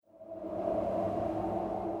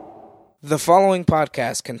The following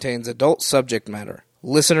podcast contains adult subject matter.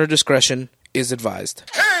 Listener discretion is advised.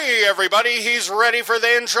 Hey everybody, he's ready for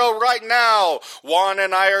the intro right now. Juan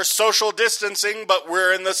and I are social distancing, but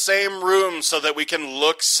we're in the same room so that we can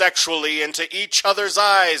look sexually into each other's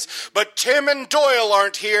eyes. But Tim and Doyle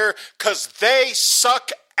aren't here, 'cause they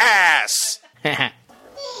suck ass.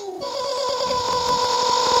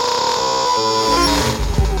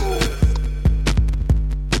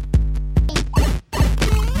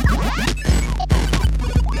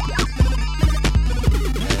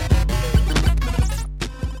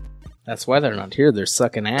 That's why they're not here. They're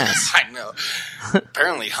sucking ass. I know.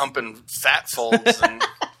 Apparently humping fat folds and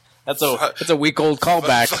That's a week-old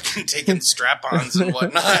callback. fucking taking strap-ons and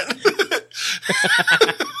whatnot.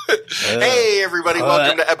 Hey everybody,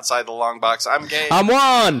 welcome to Outside the Long Box. I'm Gabe. I'm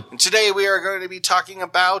Juan. And today we are going to be talking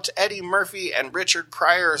about Eddie Murphy and Richard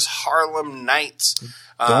Pryor's Harlem Nights.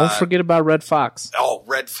 Don't forget about Red Fox. Oh,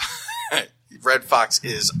 Red Fox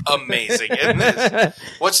is amazing in this.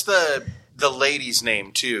 What's the lady's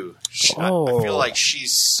name, too? I feel like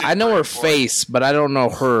she's super I know her important. face, but I don't know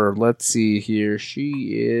her. Let's see here.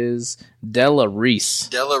 She is Della Reese.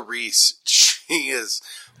 Della Reese. She is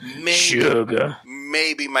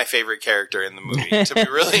maybe my favorite character in the movie, to be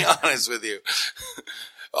really honest with you.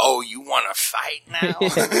 Oh, you want to fight now?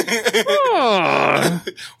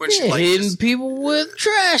 When she hitting people with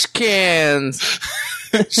trash cans.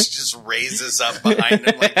 she just raises up behind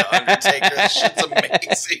him like the Undertaker. That shit's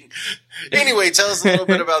amazing. Anyway, tell us a little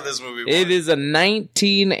bit about this movie. It is a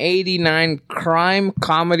 1989 crime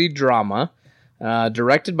comedy drama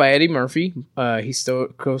directed by Eddie Murphy. He still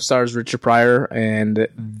co-stars Richard Pryor and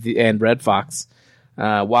Red Fox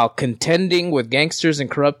while contending with gangsters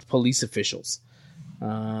and corrupt police officials.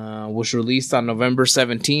 Was released on November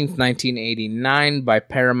 17th, 1989 by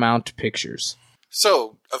Paramount Pictures.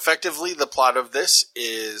 So, effectively, the plot of this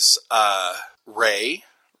is Ray,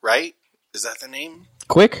 right? Is that the name?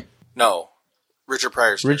 Quick? No. Richard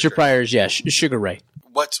Pryor's Richard Pryor's, yeah, Sugar Ray.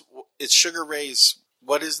 It's Sugar Ray's,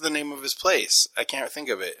 what is the name of his place? I can't think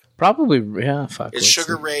of it. Probably, yeah, fuck. It's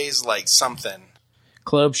Sugar Ray's, like, something.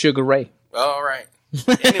 Club Sugar Ray. Oh, all right.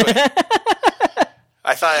 Anyway.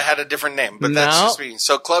 I thought it had a different name, but that's just me.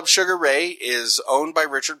 So Club Sugar Ray is owned by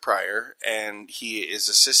Richard Pryor, and he is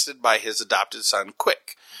assisted by his adopted son,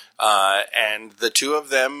 Quick. And the two of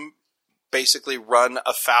them basically run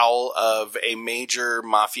afoul of a major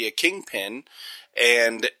mafia kingpin,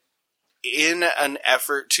 and in an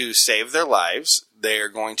effort to save their lives, they are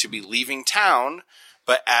going to be leaving town,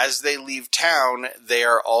 but as they leave town, they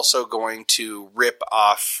are also going to rip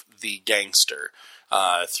off the gangster.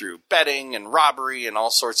 Through betting and robbery and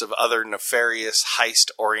all sorts of other nefarious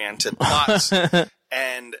heist-oriented plots.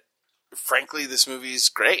 And frankly, this movie is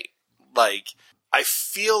great. Like, I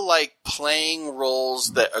feel like playing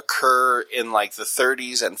roles that occur in like the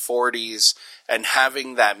 30s and 40s and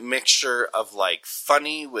having that mixture of like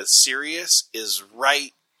funny with serious is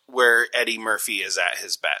right where Eddie Murphy is at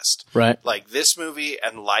his best. Right. Like, this movie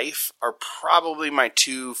and Life are probably my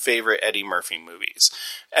two favorite Eddie Murphy movies.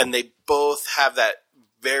 And they both have that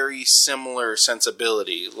very similar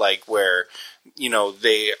sensibility, like where, you know,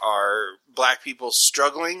 they are black people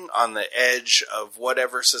struggling on the edge of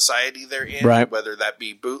whatever society they're in, right, whether that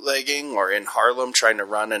be bootlegging or in Harlem trying to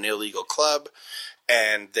run an illegal club,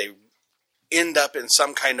 and they end up in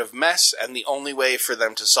some kind of mess, and the only way for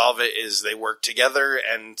them to solve it is they work together,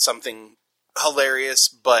 and something hilarious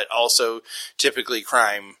but also typically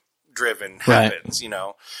crime driven happens, you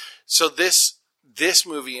know. So this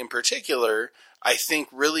movie in particular, I think,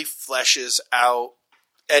 really fleshes out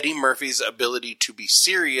Eddie Murphy's ability to be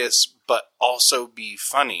serious but also be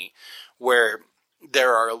funny, where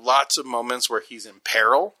there are lots of moments where he's in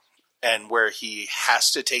peril and where he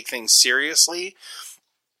has to take things seriously.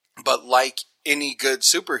 But like any good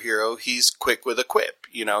superhero, he's quick with a quip.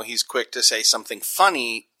 You know, he's quick to say something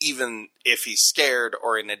funny, even if he's scared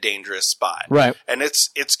or in a dangerous spot. Right. And it's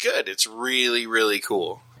good. It's really, really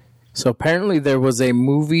cool. So apparently there was a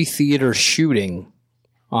movie theater shooting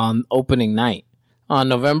on opening night. On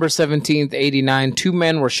November 17th, 89, two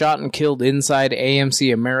men were shot and killed inside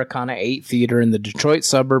AMC Americana 8 Theater in the Detroit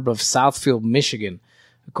suburb of Southfield, Michigan.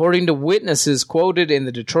 According to witnesses quoted in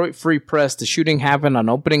the Detroit Free Press, the shooting happened on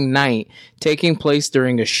opening night, taking place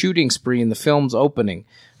during a shooting spree in the film's opening.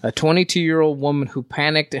 A 22-year-old woman who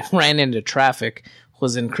panicked and ran into traffic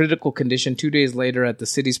was in critical condition 2 days later at the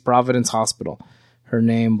city's Providence Hospital. Her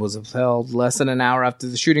name was withheld. Less than an hour after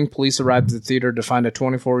the shooting, police arrived at the theater to find a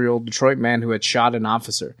 24-year-old Detroit man who had shot an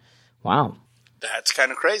officer. Wow. That's kind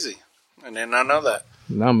of crazy. I did not know that.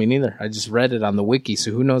 No, me neither. I just read it on the wiki,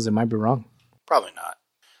 so who knows? It might be wrong. Probably not.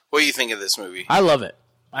 What do you think of this movie? I love it.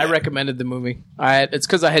 I recommended the movie. It's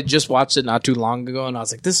because I had just watched it not too long ago, and I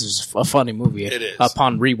was like, "This is a funny movie." It is.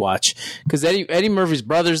 Upon rewatch, because Eddie Murphy's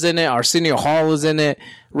brother's in it, Arsenio Hall is in it,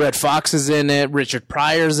 Red Fox is in it, Richard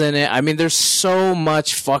Pryor's in it. I mean, there's so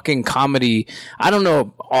much fucking comedy. I don't know if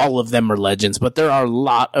all of them are legends, but there are a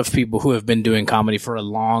lot of people who have been doing comedy for a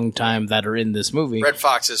long time that are in this movie. Red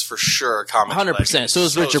Fox is for sure a comedy 100%. legend. So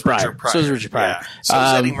is Richard Pryor. So is Richard Pryor. Yeah. So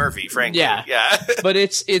is Eddie Murphy, frankly. Yeah. But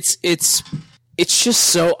it's just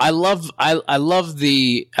so I love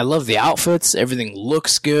the outfits. Everything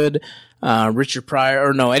looks good. Richard Pryor,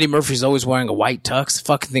 or no, Eddie Murphy's always wearing a white tux. The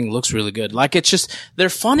fucking thing looks really good. Like, it's just, they're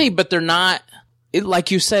funny, but they're not,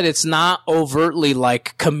 like you said, it's not overtly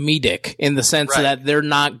like comedic in the sense that they're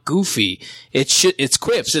not goofy. It's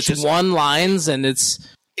quips. It's one lines, and it's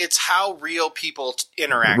how real people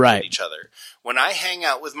interact with each other. When I hang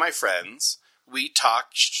out with my friends, we talk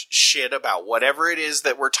shit about whatever it is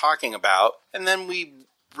that we're talking about, and then we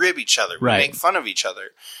rib each other. We make fun of each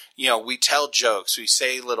other. You know, we tell jokes. We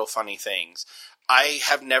say little funny things. I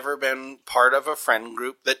have never been part of a friend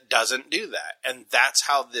group that doesn't do that. And that's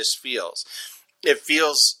how this feels. It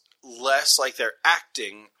feels less like they're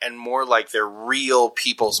acting and more like they're real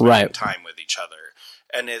people spending time with each other.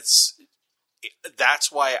 And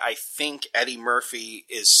that's why I think Eddie Murphy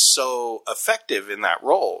is so effective in that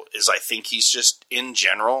role, is I think he's just, in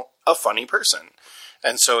general, a funny person.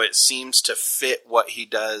 And so it seems to fit what he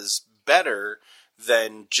does better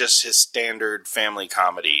than just his standard family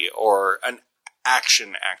comedy or an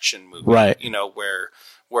action movie. Right. You know, where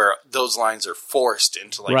those lines are forced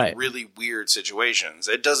into like really weird situations.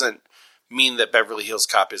 It doesn't mean that Beverly Hills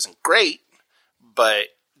Cop isn't great, but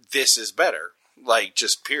this is better. Like,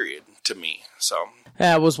 just period to me. So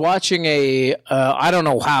yeah, I was watching I don't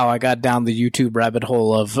know how I got down the YouTube rabbit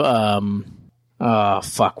hole of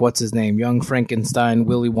what's his name? Young Frankenstein,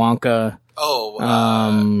 Willy Wonka.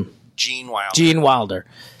 Gene Wilder. Gene Wilder.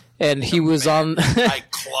 And he was on. I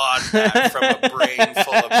clawed that from a brain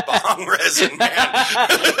full of bong resin, man.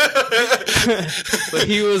 But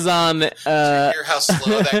he was on. Did you hear how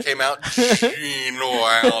slow that came out? Gene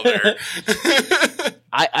Wilder.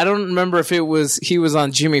 I don't remember if he was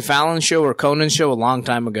on Jimmy Fallon's show or Conan's show a long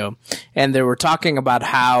time ago. And they were talking about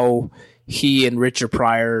how he and Richard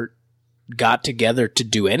Pryor got together to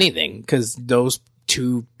do anything, because those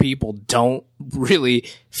two people don't really.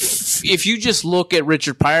 If you just look at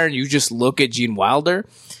Richard Pryor and you just look at Gene Wilder,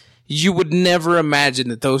 you would never imagine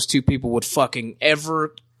that those two people would fucking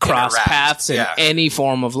ever cross paths in any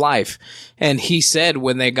form of life. And he said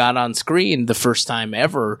when they got on screen the first time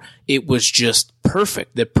ever, it was just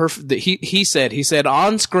perfect. He said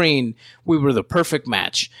on screen we were the perfect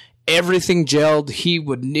match. Everything gelled. He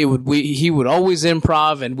would always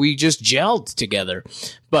improv, and we just gelled together.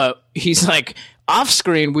 But he's like, off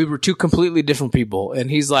screen, we were two completely different people. And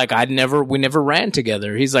he's like, we never ran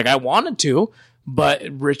together. He's like, I wanted to, but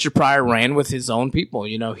Richard Pryor ran with his own people.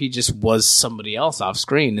 You know, he just was somebody else off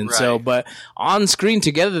screen. And so, but on screen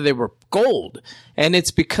together, they were gold. And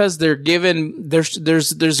it's because they're given,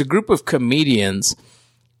 there's a group of comedians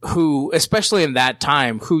who, especially in that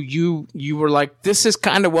time, who you were like, this is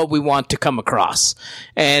kind of what we want to come across.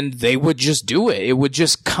 And they would just do it. It would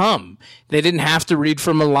just come. They didn't have to read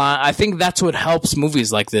from a line. I think that's what helps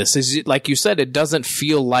movies like this, is like you said, it doesn't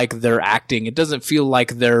feel like they're acting. It doesn't feel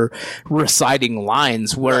like they're reciting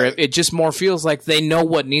lines, where it just more feels like they know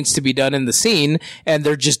what needs to be done in the scene and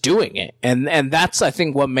they're just doing it. And that's, I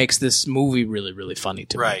think, what makes this movie really, really funny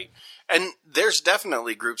to me. Right. And there's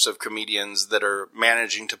definitely groups of comedians that are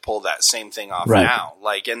managing to pull that same thing off now.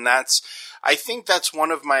 Like, and I think that's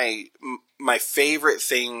one of my favorite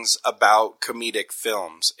things about comedic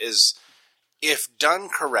films is, if done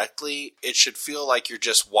correctly, it should feel like you're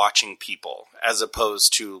just watching people as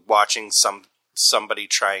opposed to watching somebody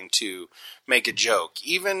trying to make a joke.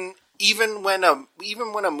 Even when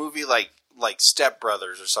a movie like Step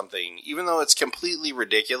Brothers or something, even though it's completely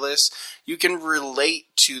ridiculous, you can relate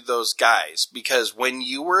to those guys, because when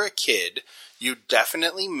you were a kid, you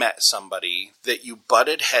definitely met somebody that you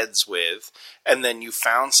butted heads with, and then you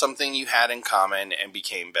found something you had in common and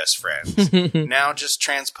became best friends. Now just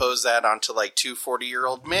transpose that onto like two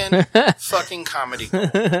 40-year-old men. Fucking comedy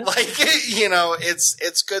gold. Like, you know,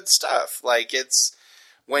 it's good stuff. Like, it's,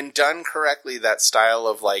 when done correctly, that style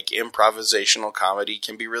of like improvisational comedy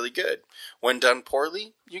can be really good. When done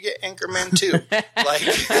poorly, you get Anchorman 2. Like,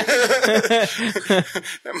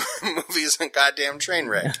 that movie's a goddamn train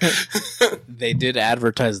wreck. They did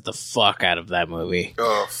advertise the fuck out of that movie.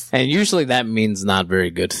 Oh. And usually that means not very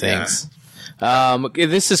good things. Yeah.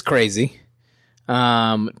 This is crazy.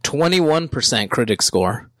 21% critic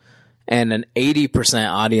score and an 80%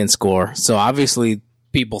 audience score. So obviously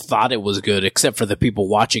people thought it was good, except for the people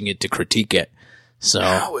watching it to critique it. So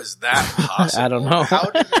how is that possible? I don't know. How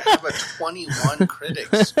did it have a 21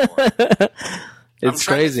 critics score? It's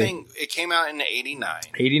crazy. To think, it came out in 89.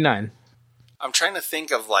 89. I'm trying to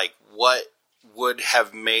think of like what would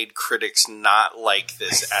have made critics not like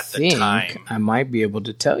this at the time. I might be able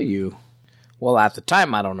to tell you. Well, at the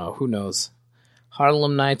time, I don't know. Who knows?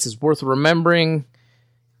 Harlem Nights is worth remembering.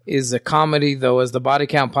 Is a comedy, though, as the body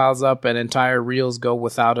count piles up and entire reels go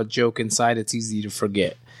without a joke inside, it's easy to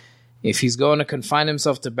forget. If he's going to confine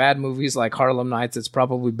himself to bad movies like Harlem Nights, it's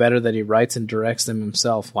probably better that he writes and directs them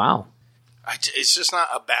himself. Wow. It's just not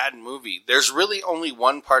a bad movie. There's really only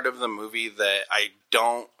one part of the movie that I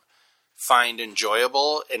don't find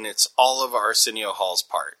enjoyable, and it's all of Arsenio Hall's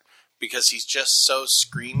part. Because he's just so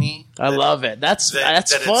screamy. I love it. That's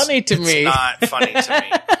funny to me. It's not funny to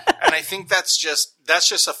me. And I think that's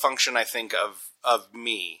just a function, I think, of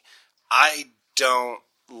me. I don't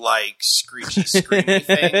like screechy, screamy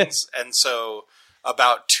things. And so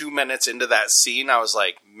about 2 minutes into that scene, I was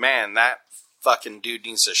like, man, that fucking dude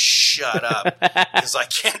needs to shut up. Because I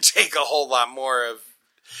can't take a whole lot more of...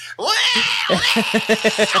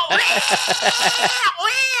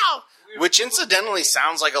 Which incidentally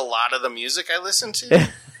sounds like a lot of the music I listen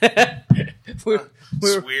to. It's weird.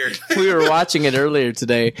 We were watching it earlier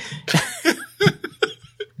today.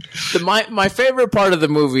 My favorite part of the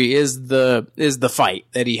movie is the fight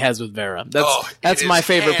that he has with Vera. That's my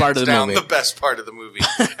favorite part of the movie. The best part of the movie,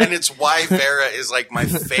 and it's why Vera is like my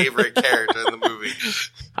favorite character in the movie.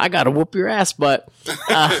 I gotta whoop your ass, but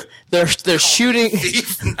they're shooting.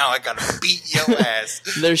 Now I gotta beat your ass.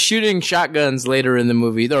 They're shooting shotguns later in the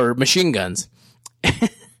movie, or machine guns,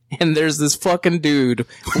 and there's this fucking dude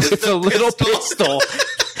with a little pistol.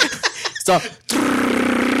 So,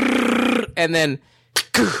 and then.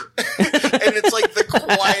 And it's like the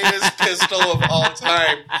quietest pistol of all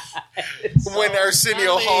time. When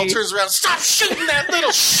Arsenio Hall turns around, stop shooting that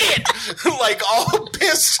little shit! Like all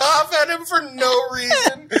pissed off at him for no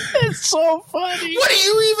reason. It's so funny. What are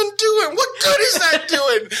you even doing? What good is that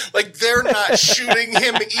doing? Like they're not shooting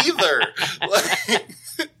him either.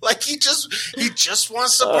 Like he just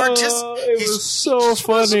wants to participate. It was so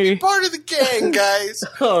funny. Part of the gang, guys.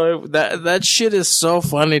 Oh, that shit is so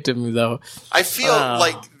funny to me, though. I feel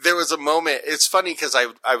like there was a moment. It's funny because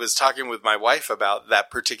I was talking with my wife about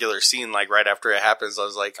that particular scene. Like right after it happens, I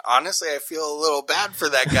was like, honestly, I feel a little bad for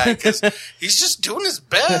that guy because he's just doing his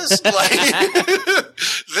best. Like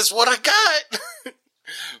this is what I got.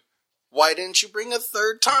 Why didn't you bring a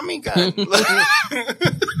third Tommy gun?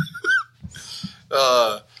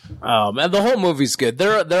 Oh man, the whole movie's good.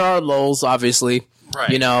 There are lulls, obviously. Right.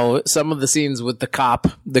 You know, some of the scenes with the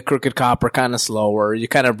crooked cop, are kind of slower. You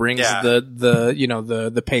kind of brings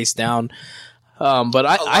the pace down. But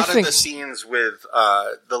I think of the scenes with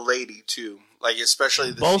the lady too, like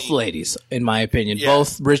especially both ladies, in my opinion,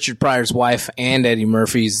 both Richard Pryor's wife and Eddie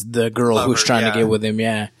Murphy's the girl who's trying to get with him.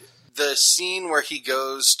 Yeah, the scene where he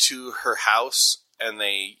goes to her house. And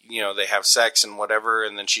they have sex and whatever,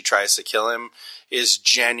 and then she tries to kill him, is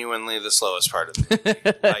genuinely the slowest part of the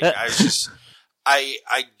movie. Like,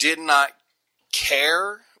 I did not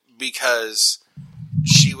care because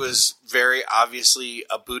she was very obviously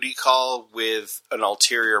a booty call with an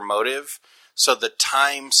ulterior motive. So the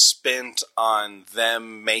time spent on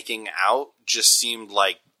them making out just seemed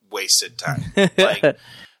like wasted time. Like,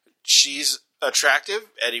 she's attractive.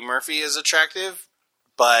 Eddie Murphy is attractive,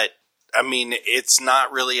 but I mean, it's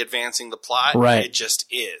not really advancing the plot. Right. It just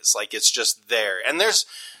is. Like, it's just there. And this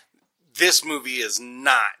movie is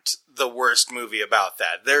not the worst movie about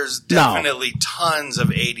that. There's definitely tons of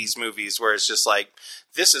 80s movies where it's just like,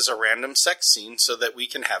 this is a random sex scene so that we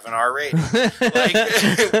can have an R rating.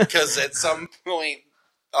 Like, because at some point,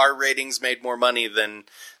 R ratings made more money than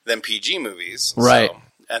PG movies. Right. So,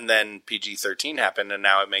 and then PG-13 happened, and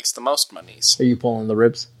now it makes the most monies. Are you pulling the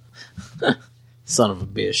ribs? Son of a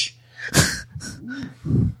bitch.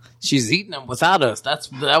 She's eating them without us.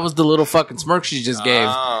 That was the little fucking smirk she just gave.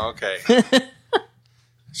 Oh, okay.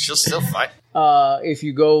 She'll still fight. If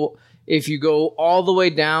you go all the way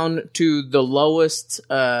down to the lowest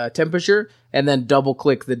temperature and then double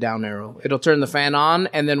click the down arrow, it'll turn the fan on.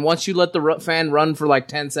 And then once you let the fan run for like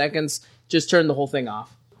 10 seconds, just turn the whole thing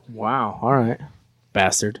off. Wow. All right,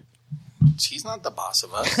 bastard. He's not the boss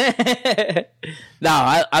of us. No,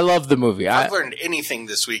 I love the movie. I've learned anything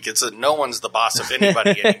this week. It's that no one's the boss of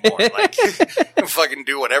anybody anymore. Like, fucking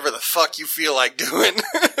do whatever the fuck you feel like doing.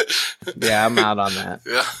 Yeah, I'm out on that.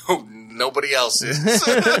 Yeah, nobody else is.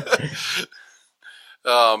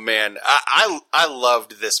 Oh man, I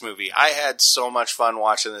loved this movie. I had so much fun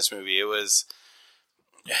watching this movie. It was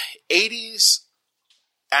 80s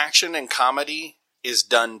action and comedy is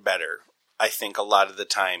done better, I think, a lot of the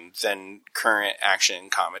time than current action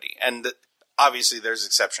and comedy. And obviously there's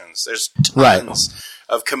exceptions. There's tons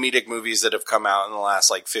of comedic movies that have come out in the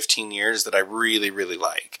last 15 years that I really, really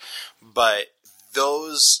like. But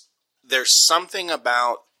there's something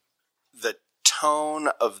about the tone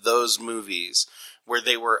of those movies where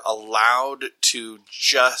they were allowed to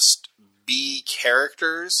just be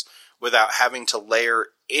characters without having to layer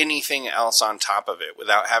anything else on top of it,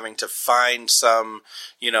 without having to find some,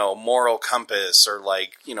 moral compass or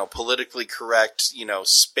politically correct,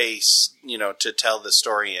 space, to tell the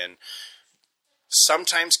story in.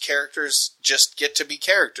 Sometimes characters just get to be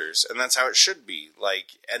characters, and that's how it should be.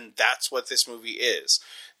 And that's what this movie is.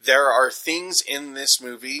 There are things in this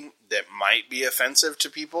movie that might be offensive to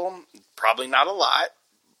people. Probably not a lot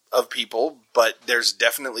of people, but there's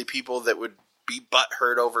definitely people that would be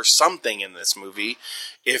butthurt over something in this movie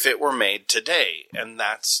if it were made today. And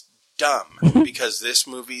that's dumb because this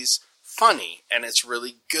movie's funny and it's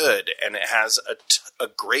really good and it has a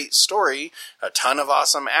great story, a ton of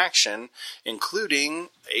awesome action, including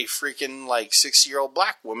a freaking 60-year-old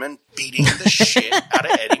black woman beating the shit out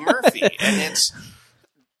of Eddie Murphy. And it's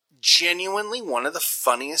genuinely one of the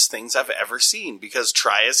funniest things I've ever seen because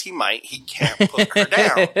try as he might, he can't put her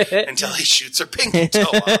down until he shoots her pinky toe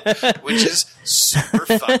off, which is super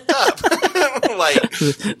fucked up.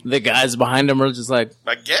 The guys behind him are just I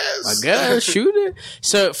guess, shoot it.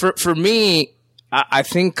 So for me, I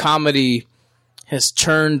think comedy has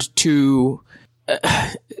turned to,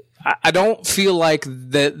 I don't feel like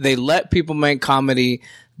that they let people make comedy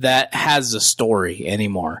that has a story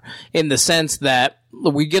anymore, in the sense that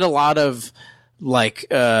we get a lot of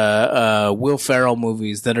Will Ferrell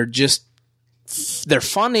movies that are just, they're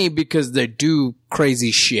funny because they do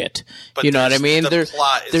crazy shit. But you know what I mean? The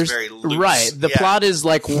plot is very loose. Right. The plot is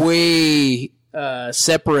way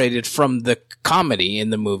separated from the comedy in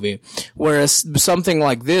the movie, whereas something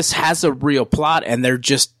like this has a real plot and they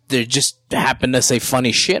just happen to say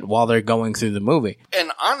funny shit while they're going through the movie.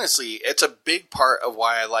 And honestly, it's a big part of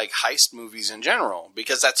why I like heist movies in general,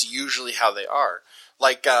 because that's usually how they are.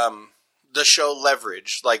 The show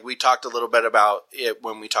Leverage, we talked a little bit about it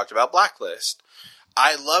when we talked about Blacklist.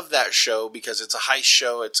 I love that show because it's a heist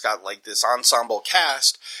show. It's got this ensemble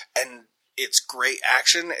cast, and it's great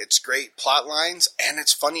action, it's great plot lines, and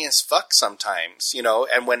it's funny as fuck sometimes,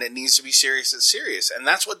 and when it needs to be serious, it's serious. And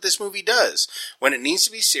that's what this movie does. When it needs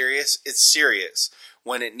to be serious, it's serious.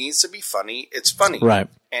 When it needs to be funny, it's funny. Right.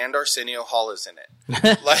 And Arsenio Hall is in it.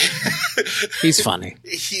 He's funny.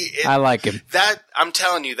 I like him. I'm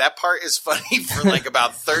telling you, that part is funny for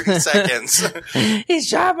about 30 seconds. He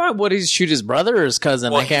shot what? He shoot his brother or his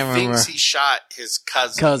cousin? Well, I can't remember. He thinks he shot his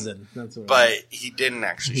cousin. That's what but he didn't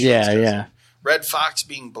actually shoot his cousin. Yeah. Red Fox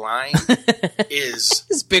being blind is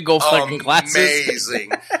his big old fucking glasses.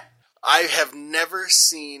 Amazing. I have never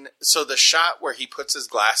seen... So the shot where he puts his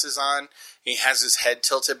glasses on, he has his head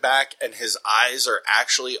tilted back, and his eyes are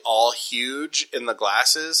actually all huge in the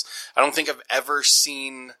glasses. I don't think I've ever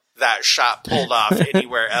seen that shot pulled off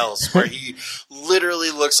anywhere else, where he literally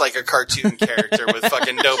looks like a cartoon character with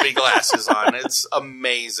fucking dopey glasses on. It's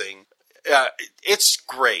amazing. It's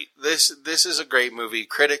great. This is a great movie.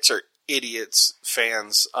 Critics are idiots.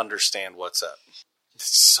 Fans understand what's up.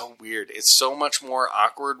 It's so weird. It's so much more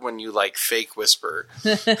awkward when you fake whisper.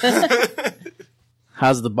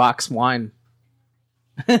 How's the box wine?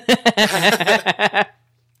 So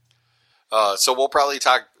we'll probably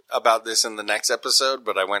talk about this in the next episode,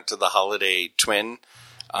 but I went to the Holiday Twin.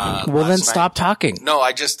 Well, then stop talking. No,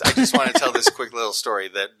 I just want to tell this quick little story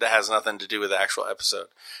that has nothing to do with the actual episode.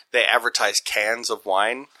 They advertise cans of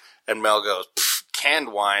wine, and Mel goes,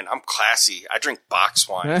 "Canned wine? I'm classy. I drink box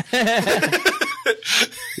wine."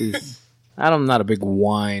 I'm not a big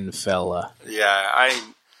wine fella. Yeah,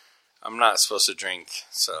 I'm not supposed to drink,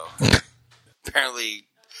 so apparently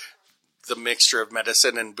the mixture of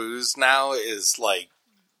medicine and booze now is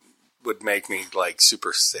would make me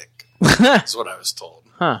super sick. That's what I was told.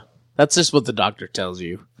 Huh. That's just what the doctor tells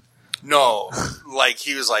you. No,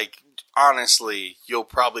 he was honestly, you'll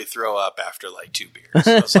probably throw up after 2 beers.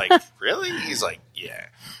 I was like, really? He's like, yeah.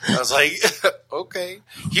 I was like, okay.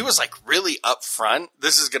 He was really upfront.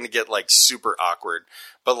 This is going to get super awkward,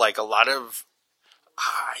 but a lot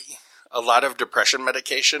of depression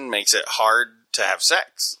medication makes it hard to have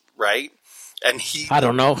sex, right? And I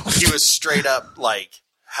don't know. He was straight up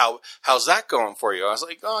how's that going for you? I was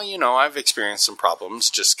like, oh, I've experienced some problems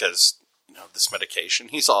just because, this medication.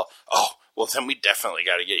 He's all, oh, well, then we definitely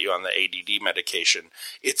got to get you on the ADD medication.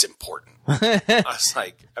 It's important. I was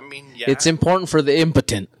like, yeah. It's important for the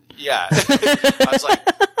impotent. Yeah.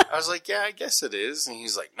 I was like, yeah, I guess it is. And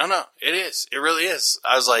he's like, no, it is. It really is.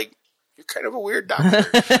 I was like, you're kind of a weird doctor.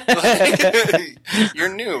 Like,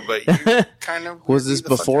 you're new, but you kind of... Was this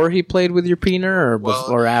before he played with your peener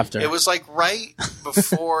or after? It was like right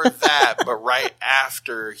before that, but right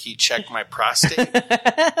after he checked my prostate.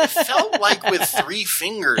 It felt like with 3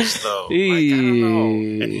 fingers, though. Like, I don't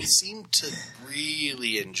know. And he seemed to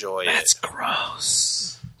really enjoy it. That's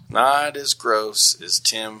gross. Not as gross as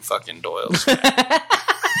Tim fucking Doyle's.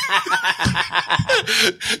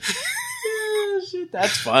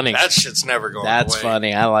 That's funny. That shit's never going away. That's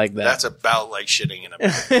funny. I like that. That's about like shitting in a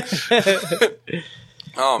bag.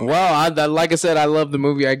 Oh, man. Well, like I said, I love the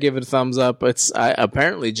movie. I give it a thumbs up.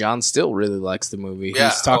 Apparently John still really likes the movie. Yeah, he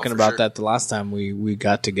was talking about that the last time we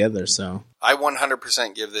got together. So I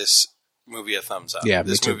 100% give this movie a thumbs up. Yeah,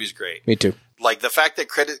 this movie's great. Me too. Like, the fact that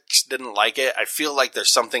critics didn't like it, I feel like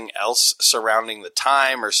there's something else surrounding the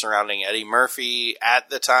time or surrounding Eddie Murphy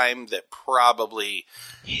at the time that probably...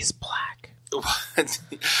 He's black.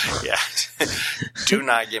 Yeah. Do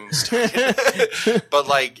not get me started. But,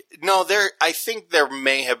 like, no, I think there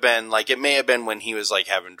may have been, like, it may have been when he was, like,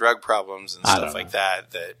 having drug problems and stuff like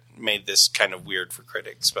that made this kind of weird for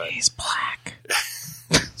critics. But he's black.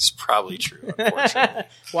 It's probably true, unfortunately.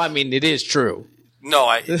 Well, I mean, it is true.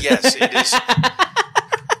 No, yes, it is.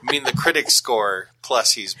 I mean, the critic score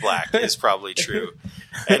plus he's black is probably true.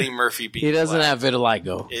 Eddie Murphy being he doesn't black have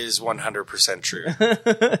vitiligo is 100% true.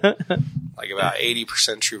 Like about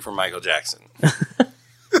 80% true for Michael Jackson.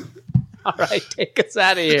 All right, take us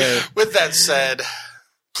out of here. With that said,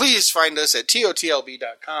 please find us at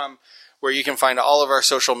totlb.com, where you can find all of our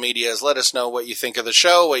social medias. Let us know what you think of the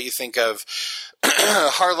show, what you think of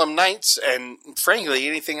Harlem Nights, and frankly,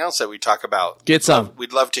 anything else that we talk about. Get some.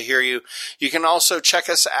 We'd love to hear you. You can also check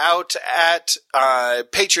us out at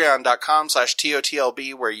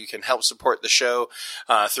patreon.com/TOTLB, where you can help support the show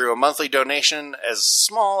through a monthly donation as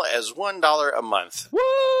small as $1 a month. Woo!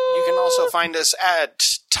 You can also find us at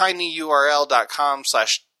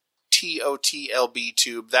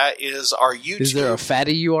tinyurl.com/TOTLBtube. That is our YouTube. Is there a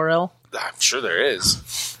fatty URL? I'm sure there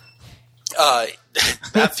is.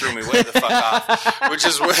 That threw me way the fuck off. Which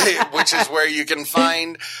is where you can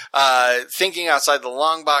find Thinking Outside the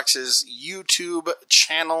Long Box's YouTube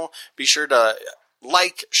channel. Be sure to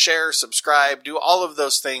like, share, subscribe, do all of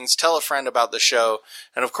those things. Tell a friend about the show.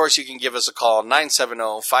 And of course, you can give us a call,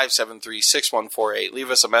 970-573-6148.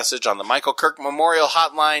 Leave us a message on the Michael Kirk Memorial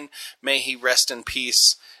Hotline. May he rest in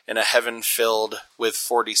peace in a heaven filled with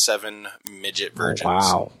 47 midget virgins.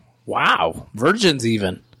 Oh, wow. Virgins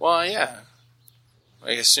even. Well, yeah.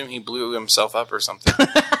 I assume he blew himself up or something.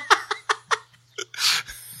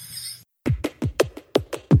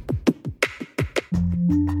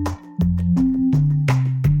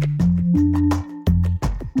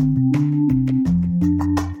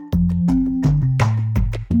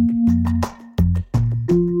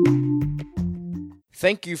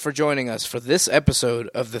 Thank you for joining us for this episode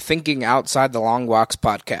of the Thinking Outside the Long Box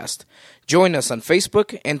podcast. Join us on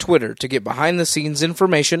Facebook and Twitter to get behind-the-scenes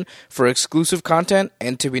information for exclusive content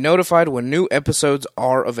and to be notified when new episodes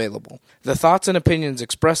are available. The thoughts and opinions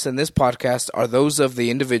expressed in this podcast are those of the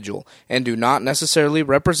individual and do not necessarily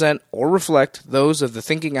represent or reflect those of the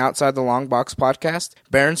Thinking Outside the Long Box podcast,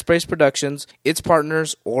 Barren Space Productions, its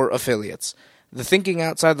partners, or affiliates. The Thinking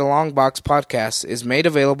Outside the Long Box podcast is made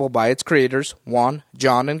available by its creators, Juan,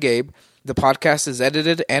 John, and Gabe. The podcast is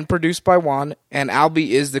edited and produced by Juan, and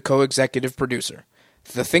Albie is the co-executive producer.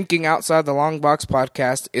 The Thinking Outside the Long Box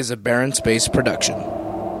podcast is a Barren Space production.